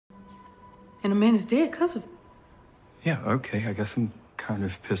And a man is dead because of it. Yeah, okay. I guess I'm kind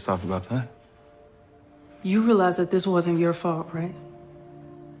of pissed off about that. You realize that this wasn't your fault, right?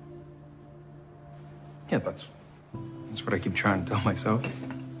 Yeah, that's what I keep trying to tell myself.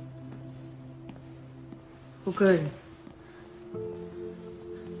 Well, good.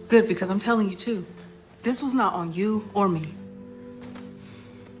 Good, because I'm telling you, too. This was not on you or me.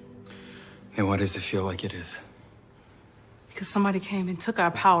 And why does it feel like it is? Because somebody came and took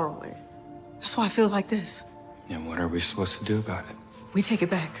our power away. That's why it feels like this. And what are we supposed to do about it? We take it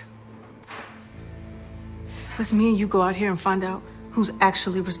back. Let's me and you go out here and find out who's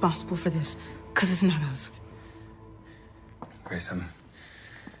actually responsible for this. Because it's not us. Grace, I'm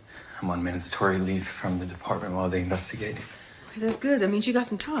on mandatory leave from the department while they investigate. Okay, that's good. That means you got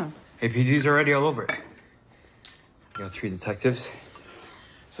some time. APD's already all over it. I got 3 detectives.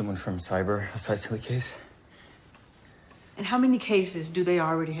 Someone from cyber assigned to the case. And how many cases do they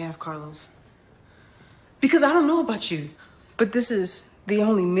already have, Carlos? Because I don't know about you, but this is the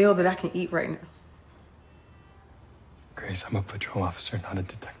only meal that I can eat right now. Grace, I'm a patrol officer, not a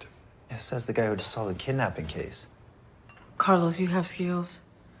detective. Yeah, says the guy who just saw the kidnapping case. Carlos, you have skills,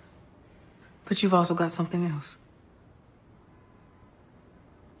 but you've also got something else.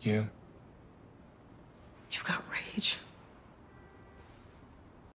 You? You've got rage.